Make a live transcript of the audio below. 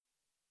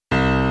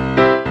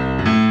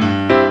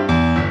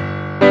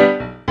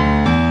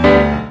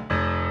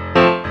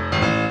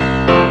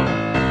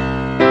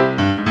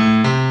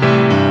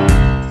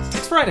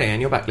Friday,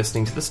 and you're back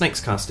listening to the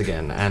SnakesCast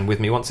again. And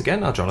with me once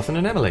again are Jonathan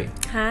and Emily.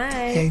 Hi.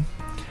 Hey.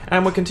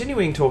 And we're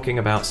continuing talking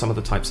about some of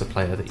the types of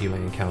player that you may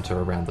encounter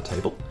around the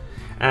table.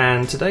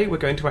 And today we're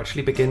going to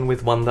actually begin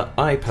with one that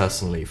I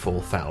personally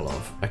fall foul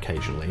of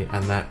occasionally,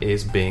 and that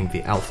is being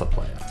the alpha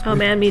player. Oh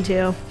man, me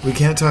too. We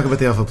can't talk about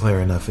the alpha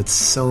player enough. It's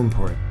so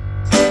important.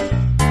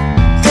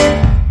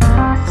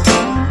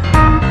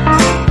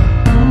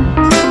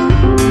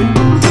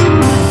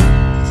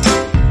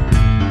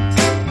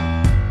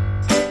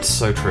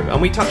 So true.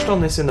 And we touched on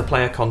this in the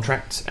player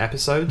contract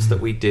episodes that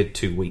we did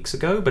 2 weeks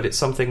ago, but it's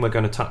something we're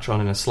going to touch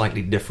on in a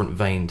slightly different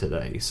vein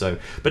today.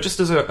 But just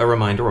as a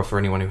reminder, or for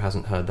anyone who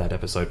hasn't heard that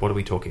episode, what are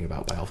we talking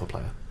about by alpha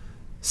player?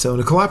 So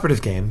in a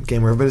cooperative game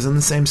where everybody's on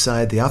the same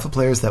side, the alpha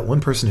player is that one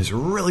person who's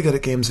really good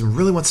at games and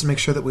really wants to make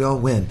sure that we all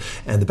win.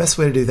 And the best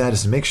way to do that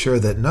is to make sure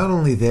that not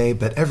only they,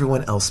 but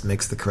everyone else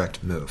makes the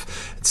correct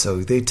move. And so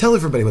they tell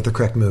everybody what the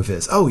correct move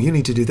is. Oh, you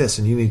need to do this,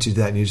 and you need to do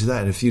that, and you do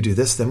that. And if you do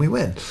this, then we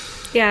win.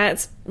 Yeah,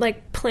 it's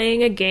like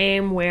playing a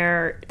game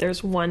where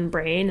there's one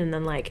brain and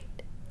then like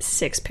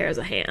 6 pairs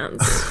of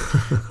hands.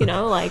 You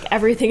know, like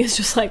everything is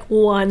just like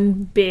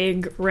one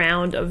big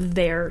round of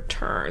their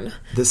turn.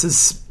 This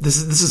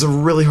is a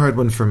really hard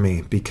one for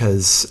me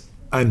because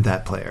I'm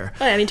that player.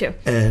 Oh yeah, me too.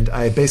 And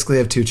I basically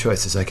have 2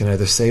 choices. I can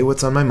either say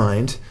what's on my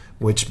mind,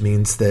 which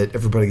means that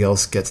everybody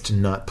else gets to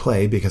not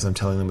play because I'm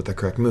telling them what the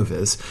correct move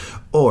is,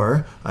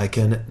 or I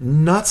can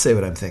not say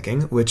what I'm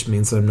thinking, which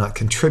means that I'm not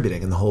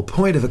contributing. And the whole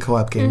point of a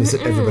co-op game is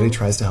that everybody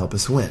tries to help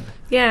us win.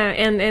 Yeah,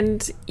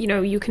 and you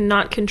know, you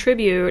cannot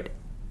contribute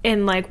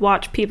and like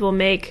watch people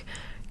make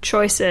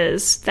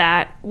choices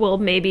that will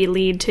maybe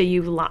lead to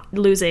you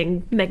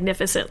losing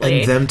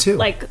magnificently. And them too.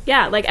 Like,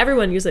 yeah, like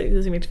everyone losing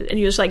magnificently. And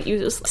you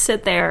just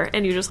sit there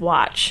and you just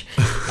watch.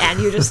 And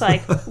you just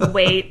like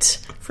wait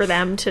for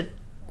them to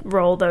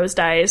roll those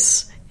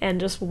dice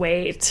and just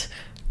wait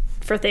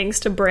for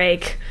things to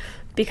break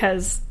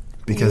because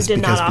you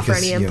did not offer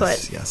any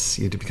input. Yes,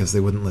 you did, because they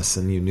wouldn't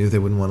listen. You knew they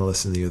wouldn't want to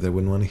listen to you. They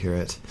wouldn't want to hear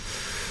it.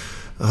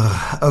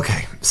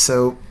 Okay,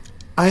 so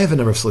I have a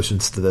number of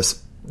solutions to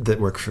this that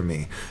work for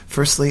me.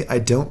 Firstly, I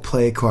don't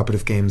play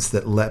cooperative games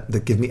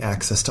that give me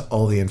access to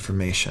all the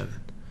information.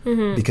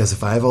 Mm-hmm. Because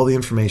if I have all the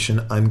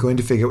information, I'm going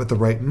to figure out what the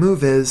right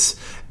move is,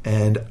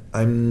 and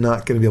I'm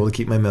not going to be able to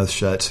keep my mouth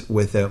shut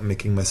without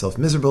making myself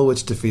miserable,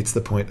 which defeats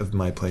the point of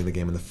my playing the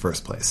game in the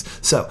first place.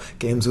 So,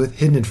 games with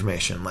hidden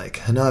information, like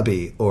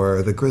Hanabi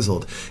or The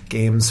Grizzled.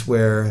 Games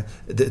where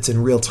it's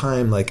in real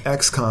time, like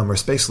XCOM or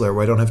Space Alert,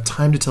 where I don't have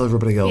time to tell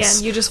everybody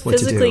else you just what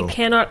physically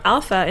cannot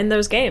alpha in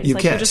those games. You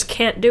can't. You just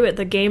can't do it.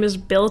 The game is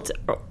built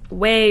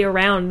way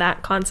around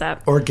that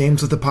concept. Or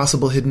games with a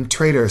possible hidden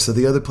traitor, so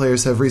the other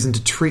players have reason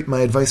to treat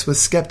my advice with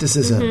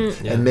skepticism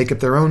and make up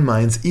their own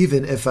minds,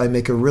 even if I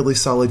make a really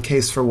solid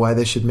case for why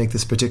they should make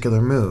this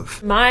particular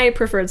move. My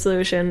preferred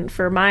solution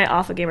for my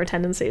alpha gamer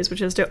tendencies,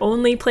 which is to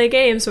only play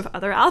games with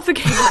other alpha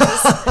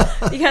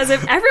gamers. Because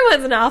if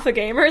everyone's an alpha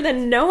gamer,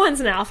 then no one's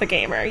an alpha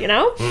gamer, you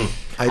know?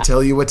 I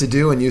tell you what to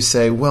do, and you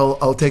say, well,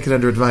 I'll take it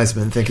under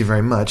advisement, thank you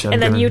very much.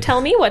 And then you tell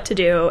me what to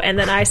do, and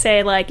then I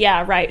say, like,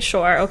 yeah, right,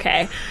 sure,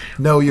 okay.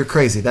 No, you're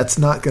crazy. That's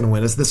not going to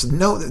win.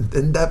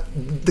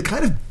 The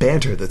kind of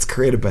banter that's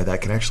created by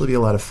that can actually be a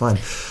lot of fun.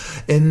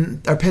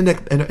 In our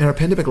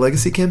Pandemic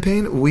Legacy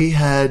campaign, we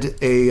had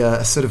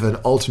a sort of an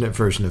alternate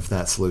version of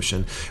that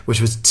solution,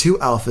 which was 2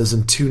 alphas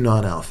and 2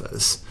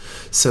 non-alphas.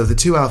 So the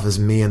 2 alphas,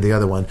 me and the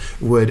other one,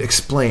 would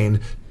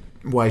explain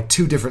why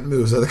 2 different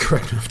moves are the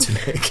correct move to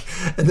make.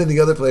 And then the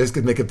other players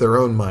could make up their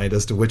own mind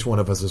as to which one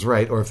of us was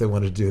right, or if they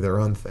wanted to do their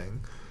own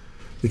thing.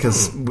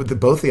 Because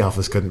both the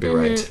alphas couldn't be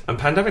right. And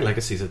Pandemic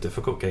Legacy is a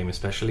difficult game,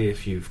 especially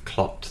if you've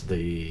clocked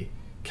the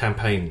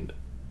campaign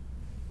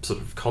sort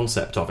of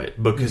concept of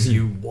it, because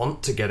you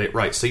want to get it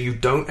right, so you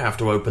don't have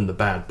to open the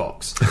bad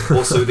box,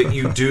 or so that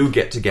you do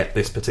get to get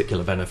this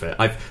particular benefit.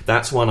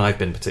 That's one I've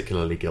been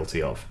particularly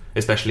guilty of,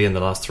 especially in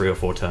the last 3 or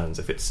 4 turns.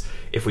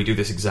 If we do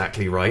this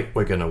exactly right,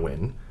 we're going to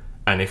win,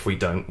 and if we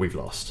don't, we've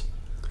lost.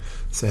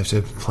 So you have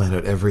to plan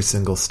out every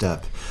single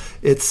step.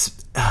 It's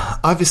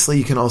obviously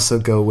you can also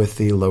go with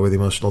the lower the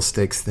emotional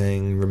stakes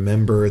thing.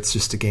 Remember, it's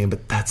just a game,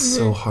 but that's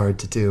so hard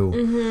to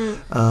do.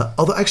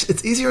 Although actually,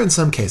 it's easier in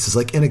some cases.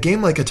 Like in a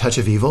game like A Touch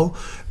of Evil,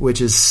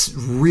 which is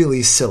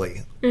really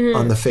silly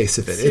on the face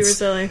of it. Super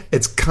silly.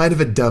 It's kind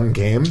of a dumb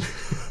game,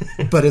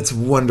 but it's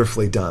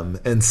wonderfully dumb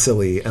and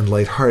silly and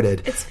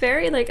lighthearted. It's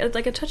very like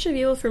A Touch of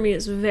Evil for me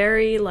is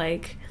very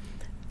like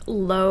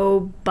low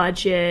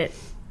budget,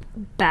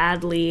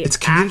 badly it's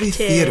community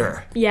acted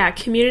theater. Yeah,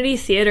 community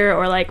theater,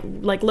 or like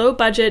low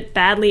budget,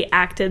 badly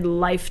acted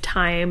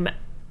Lifetime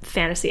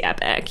fantasy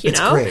epic, you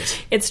know?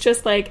 Great. It's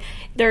just like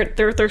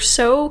they're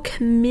so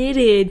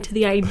committed to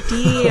the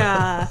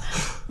idea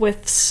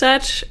with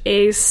such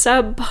a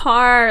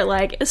subpar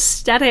like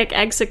aesthetic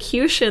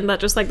execution that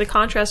just like the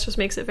contrast just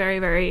makes it very,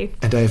 very...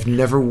 And I have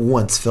never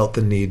once felt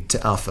the need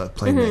to alpha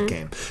playing that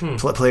game.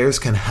 Players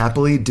can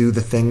happily do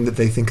the thing that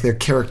they think their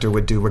character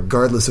would do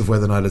regardless of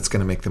whether or not it's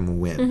going to make them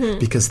win,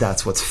 because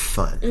that's what's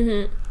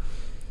fun.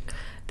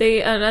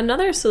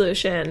 Another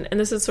solution, and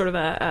this is sort of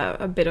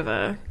a bit of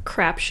a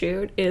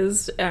crapshoot,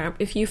 is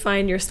if you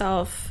find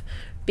yourself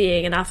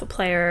being an alpha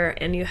player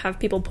and you have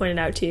people pointed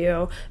out to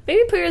you,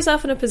 maybe put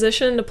yourself in a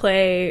position to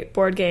play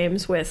board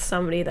games with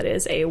somebody that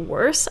is a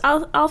worse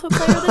alpha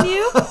player than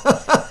you.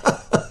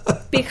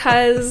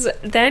 Because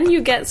then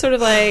you get sort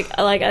of like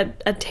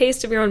a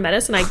taste of your own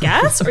medicine, I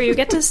guess, or you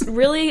get to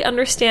really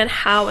understand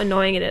how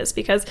annoying it is.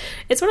 Because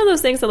it's one of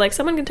those things that like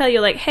someone can tell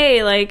you like,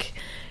 hey, like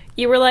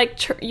you were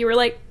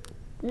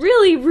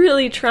really,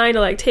 really trying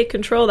to like take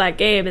control of that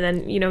game, and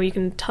then you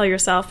can tell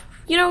yourself,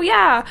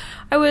 yeah,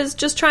 I was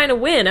just trying to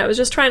win. I was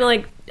just trying to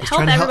like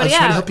help everybody out.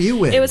 Trying to help you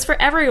win. It was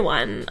for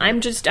everyone.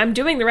 I'm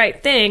doing the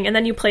right thing. And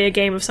then you play a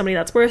game of somebody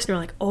that's worse, and you're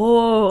like,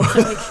 oh,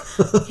 like,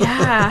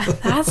 yeah,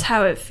 that's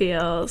how it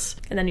feels.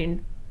 And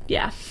then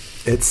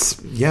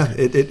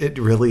it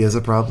really is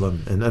a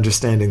problem, and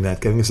understanding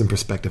that, getting some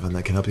perspective on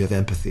that, can help you have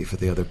empathy for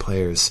the other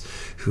players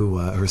who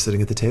are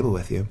sitting at the table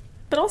with you.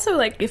 But also,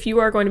 like, if you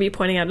are going to be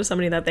pointing out to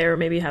somebody that they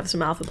maybe have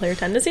some alpha player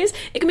tendencies,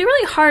 it can be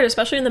really hard,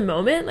 especially in the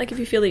moment. Like, if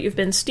you feel that you've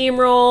been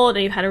steamrolled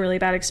and you've had a really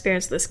bad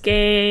experience with this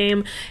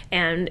game,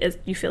 and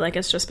you feel like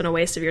it's just been a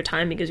waste of your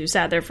time because you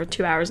sat there for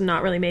 2 hours and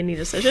not really made any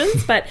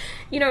decisions. But,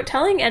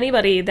 telling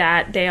anybody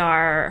that they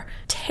are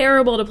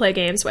terrible to play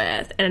games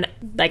with, and,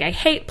 like, I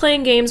hate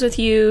playing games with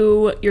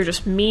you, you're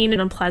just mean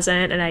and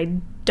unpleasant, and I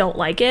don't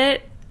like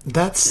it,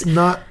 that's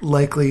not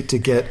likely to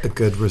get a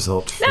good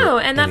result for No,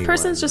 and that anyone.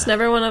 Person's just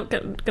never going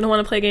to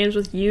want to play games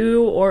with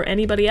you or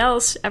anybody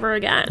else ever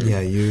again.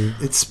 Yeah,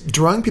 it's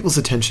drawing people's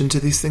attention to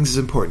these things is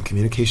important.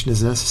 Communication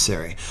is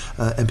necessary.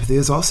 Empathy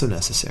is also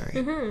necessary.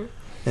 Mm-hmm.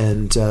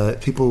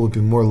 And people would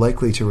be more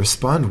likely to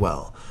respond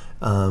well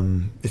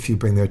if you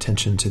bring their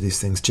attention to these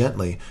things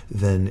gently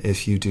than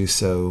if you do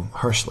so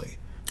harshly.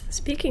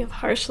 Speaking of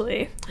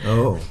harshly...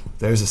 Oh,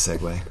 there's a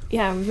segue.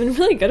 Yeah, we've been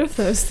really good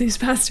with these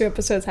past 2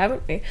 episodes,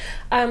 haven't we?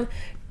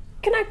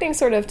 Connecting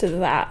sort of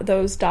to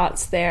those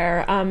dots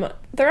there,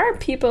 there are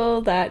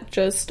people that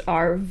just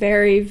are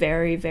very,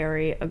 very,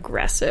 very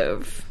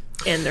aggressive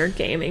in their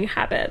gaming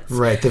habits.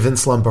 Right, the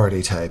Vince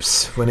Lombardi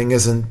types. Winning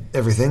isn't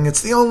everything,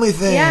 it's the only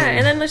thing. Yeah,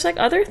 and then there's like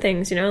other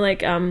things,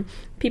 like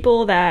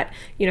people that,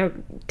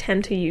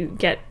 tend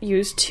to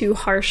use too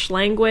harsh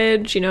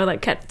language,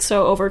 that get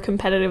so over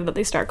competitive that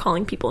they start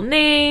calling people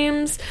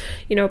names,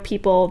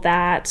 people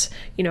that,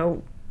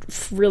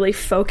 really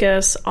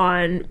focus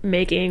on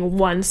making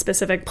one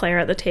specific player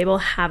at the table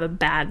have a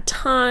bad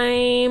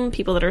time,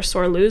 people that are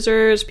sore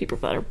losers, people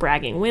that are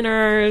bragging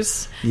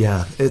winners.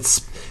 Yeah,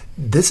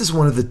 this is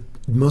one of the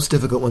most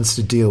difficult ones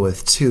to deal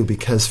with too,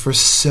 because for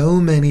so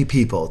many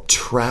people,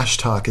 trash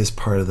talk is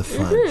part of the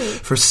fun. Mm-hmm.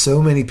 For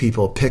so many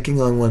people,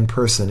 picking on one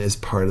person is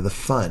part of the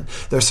fun.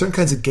 There are certain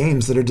kinds of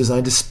games that are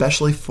designed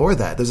especially for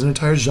that. There's an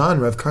entire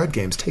genre of card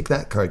games. Take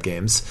That card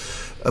games,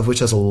 of which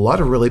has a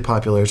lot of really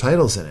popular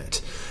titles in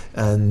it.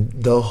 And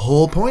the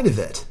whole point of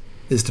it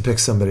is to pick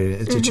somebody,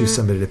 to mm-hmm. choose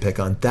somebody to pick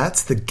on.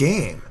 That's the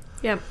game.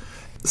 Yep.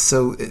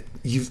 So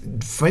you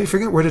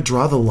forget where to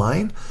draw the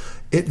line.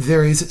 It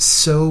varies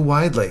so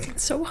widely.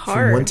 It's so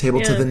hard. From one table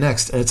to the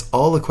next. And it's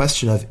all a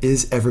question of,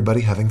 is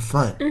everybody having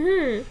fun?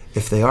 Mm-hmm.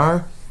 If they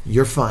are,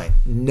 you're fine.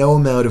 No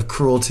amount of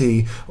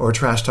cruelty or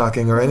trash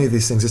talking or any of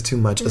these things is too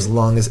much, as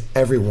long as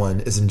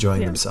everyone is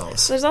enjoying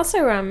themselves. There's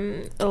also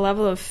a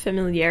level of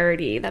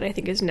familiarity that I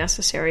think is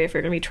necessary if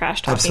you're going to be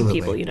trash talking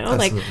people,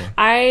 Absolutely. Like,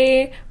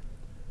 I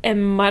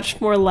am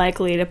much more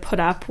likely to put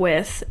up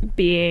with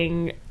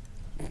being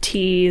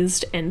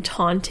teased and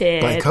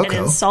taunted and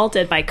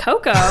insulted by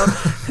Coco,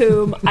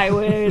 whom I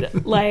would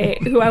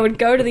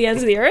go to the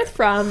ends of the earth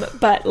from.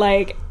 But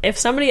like, if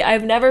somebody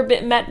I've never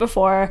met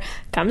before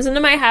comes into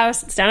my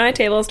house, sits down at my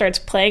table, starts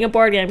playing a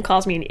board game,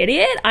 calls me an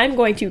idiot, I'm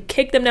going to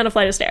kick them down a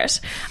flight of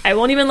stairs. I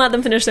won't even let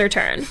them finish their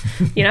turn.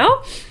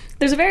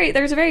 There's a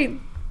very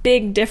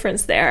big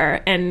difference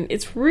there, and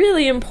it's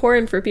really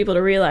important for people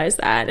to realize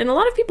that. And a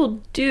lot of people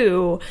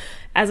do,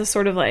 as a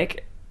sort of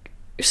like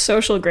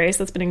social grace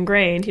that's been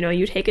ingrained,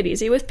 you take it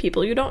easy with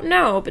people you don't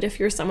know. But if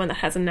you're someone that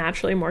has a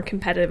naturally more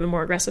competitive and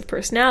more aggressive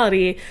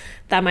personality,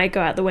 that might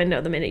go out the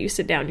window the minute you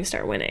sit down and you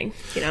start winning,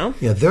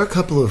 Yeah, there are a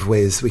couple of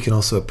ways we can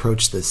also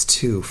approach this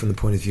too, from the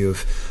point of view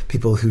of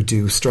people who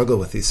do struggle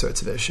with these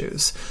sorts of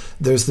issues.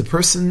 There's the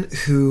person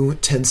who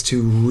tends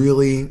to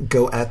really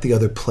go at the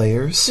other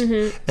players,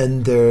 mm-hmm.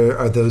 and there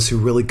are those who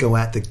really go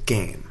at the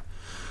game.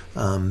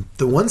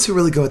 The ones who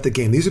really go at the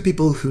game, these are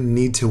people who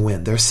need to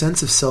win. Their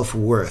sense of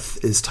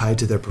self-worth is tied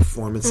to their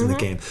performance mm-hmm. in the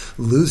game.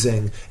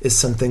 Losing is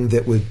something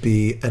that would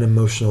be an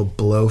emotional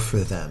blow for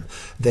them.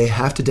 They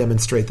have to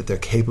demonstrate that they're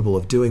capable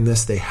of doing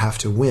this. They have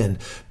to win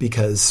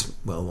because,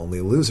 well,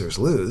 only losers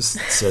lose.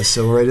 It says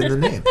so right in the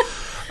name.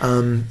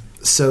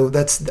 So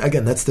that's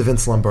the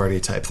Vince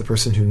Lombardi type, the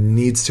person who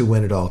needs to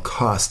win at all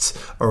costs,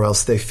 or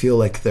else they feel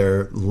like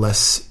they're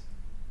less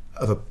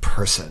of a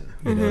person.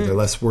 Mm-hmm. They're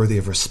less worthy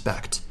of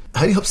respect.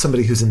 How do you help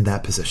somebody who's in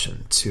that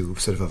position to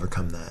sort of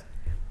overcome that?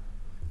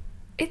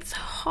 It's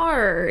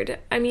hard.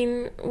 I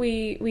mean,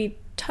 we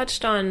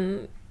touched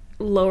on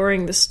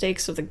lowering the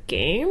stakes of the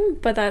game,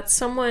 but that's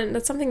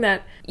something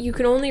that you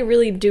can only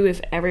really do if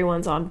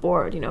everyone's on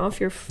board.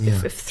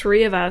 If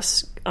 3 of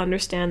us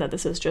understand that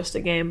this is just a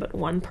game, but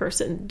one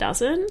person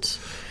doesn't,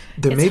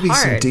 there may be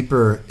hard. some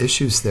deeper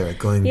issues there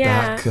going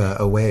back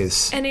a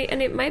ways. And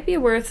it might be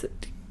worth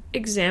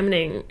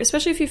examining,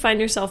 especially if you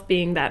find yourself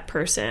being that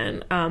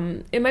person.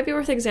 It might be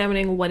worth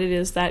examining what it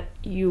is that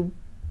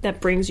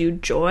brings you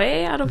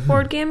joy out of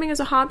board gaming as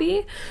a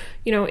hobby.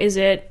 Is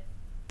it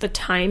the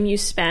time you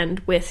spend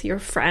with your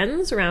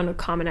friends around a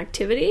common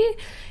activity?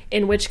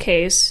 In which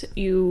case,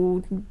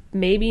 you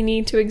maybe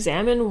need to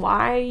examine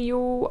why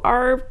you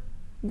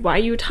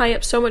tie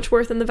up so much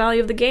worth in the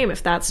value of the game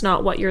if that's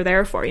not what you're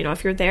there for.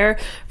 If you're there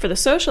for the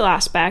social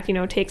aspect,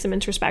 take some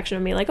introspection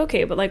and be like,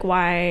 okay, but like,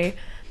 why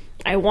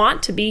I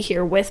want to be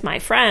here with my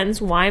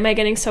friends, why am I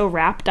getting so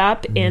wrapped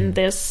up in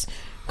this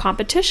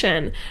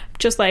competition?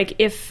 Just like,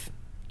 if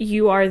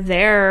you are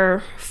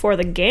there for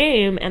the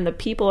game and the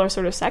people are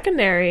sort of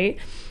secondary,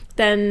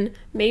 then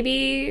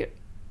maybe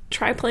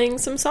try playing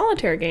some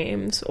solitaire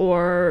games,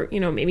 or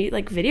maybe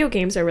like video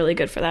games are really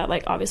good for that.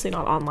 Like, obviously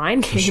not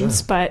online games,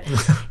 sure. But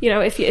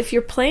if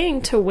you're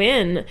playing to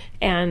win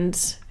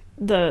and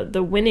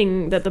the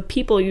winning that the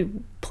people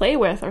you play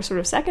with are sort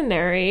of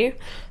secondary,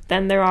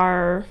 then there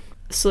are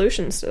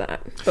solutions to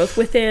that, both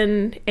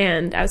within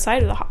and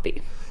outside of the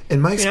hobby. In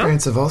my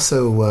experience, I've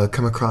also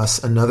come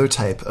across another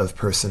type of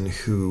person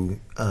who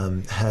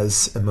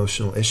has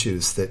emotional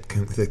issues that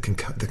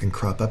can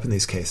crop up in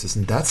these cases,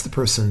 and that's the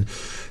person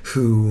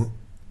who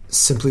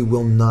simply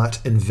will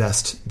not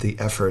invest the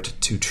effort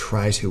to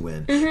try to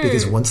win.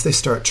 Because once they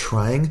start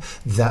trying,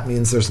 that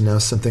means there's now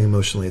something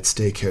emotionally at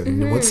stake here.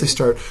 And once they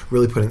start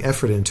really putting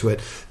effort into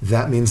it,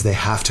 that means they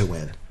have to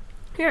win.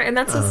 Yeah, and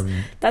that's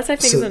I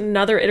think is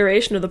another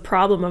iteration of the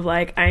problem of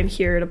like, I'm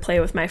here to play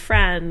with my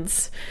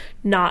friends,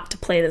 not to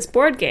play this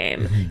board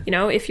game.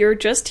 If you're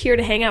just here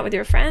to hang out with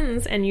your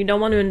friends and you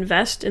don't want to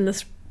invest in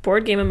this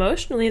board game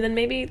emotionally, then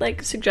maybe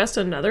like suggest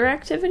another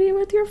activity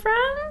with your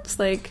friends.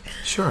 Like,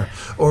 sure.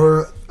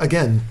 Or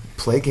again,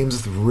 play games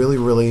with really,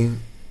 really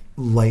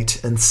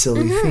light and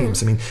silly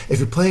themes. I mean, if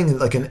you're playing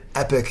like an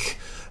epic,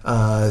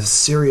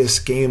 serious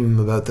game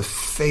about the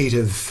fate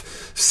of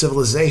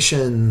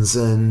civilizations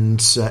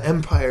and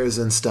empires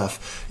and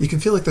stuff, you can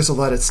feel like there's a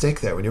lot at stake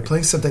there. When you're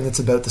playing something that's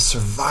about the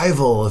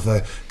survival of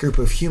a group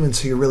of humans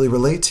who you really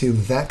relate to,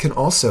 that can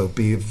also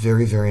be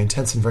very, very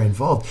intense and very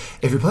involved.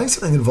 If you're playing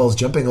something that involves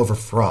jumping over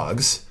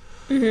frogs,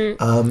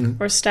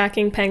 or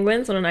stacking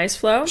penguins on an ice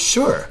floe,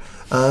 sure.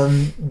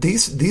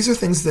 These are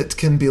things that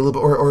can be a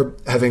little bit, or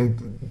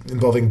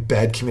involving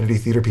bad community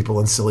theater people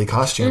in silly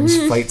costumes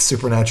fight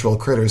supernatural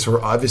critters who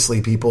are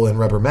obviously people in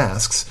rubber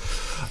masks.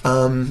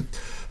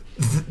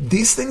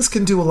 These things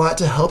can do a lot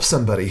to help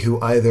somebody who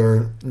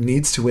either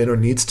needs to win or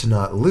needs to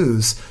not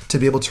lose to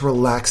be able to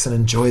relax and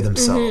enjoy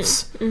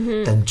themselves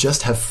and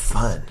just have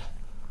fun.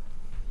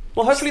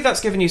 Well, hopefully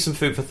that's given you some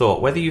food for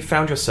thought, whether you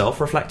found yourself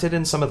reflected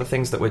in some of the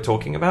things that we're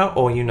talking about,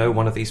 or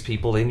one of these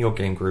people in your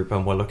game group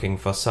and we're looking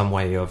for some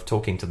way of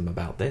talking to them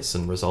about this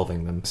and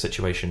resolving the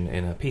situation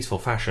in a peaceful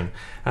fashion.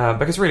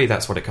 Because really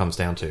that's what it comes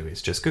down to,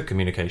 is just good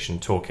communication,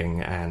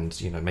 talking, and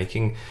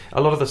making...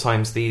 A lot of the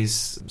times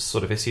these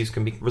sort of issues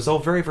can be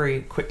resolved very,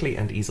 very quickly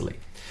and easily.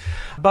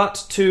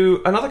 But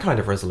to another kind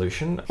of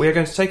resolution, we are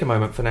going to take a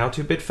moment for now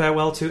to bid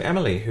farewell to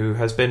Emily, who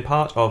has been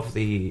part of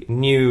the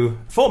new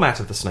format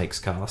of the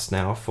SnakesCast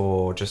now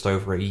for just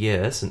over a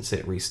year since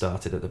it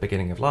restarted at the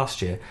beginning of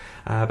last year,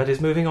 but is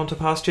moving on to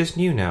pastures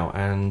new now,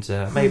 and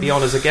may be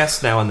on as a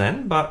guest now and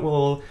then, but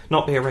will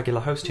not be a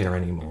regular host here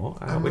anymore.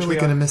 I'm really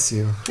going to miss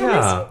you. Yeah,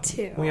 I miss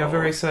you too. We are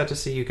very sad to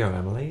see you go,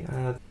 Emily.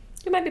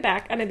 You might be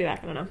back. I may be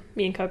back. I don't know.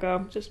 Me and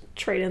Coco just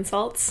trade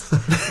insults.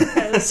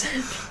 I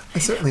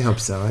certainly hope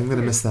so. I'm going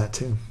to miss that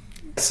too.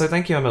 So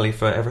thank you, Emily,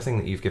 for everything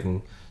that you've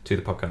given to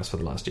the podcast for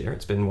the last year.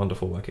 It's been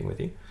wonderful working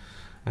with you.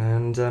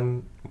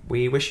 And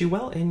we wish you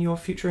well in your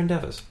future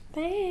endeavours.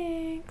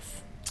 Thanks.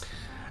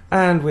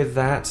 And with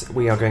that,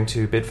 we are going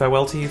to bid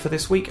farewell to you for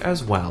this week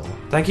as well.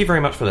 Thank you very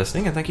much for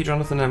listening, and thank you,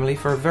 Jonathan and Emily,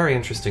 for a very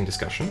interesting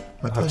discussion.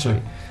 My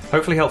pleasure.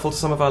 Hopefully helpful to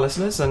some of our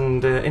listeners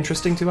and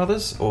interesting to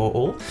others, or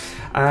all.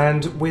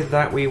 And with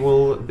that, we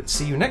will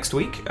see you next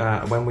week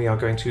when we are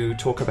going to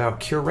talk about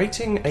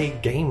curating a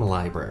game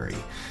library.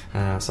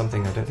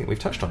 Something I don't think we've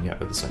touched on yet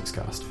with the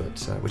SnakesCast,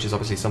 but which is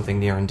obviously something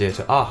near and dear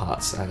to our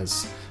hearts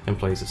as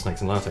employees of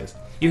Snakes and Lattes.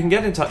 You can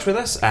get in touch with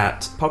us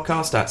at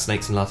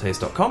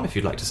podcast@snakesandlattes.com if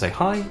you'd like to say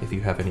hi, if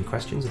you have any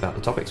questions about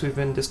the topics we've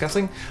been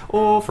discussing,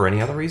 or for any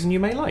other reason you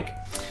may like.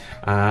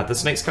 The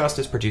SnakesCast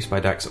is produced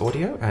by Dax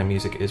Audio, and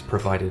music is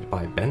provided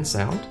by Ben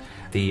Sound.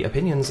 The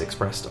opinions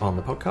expressed on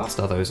the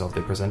podcast are those of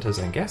the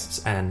presenters and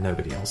guests, and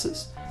nobody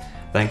else's.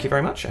 Thank you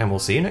very much, and we'll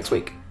see you next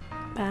week.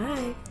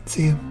 Bye.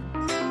 See you.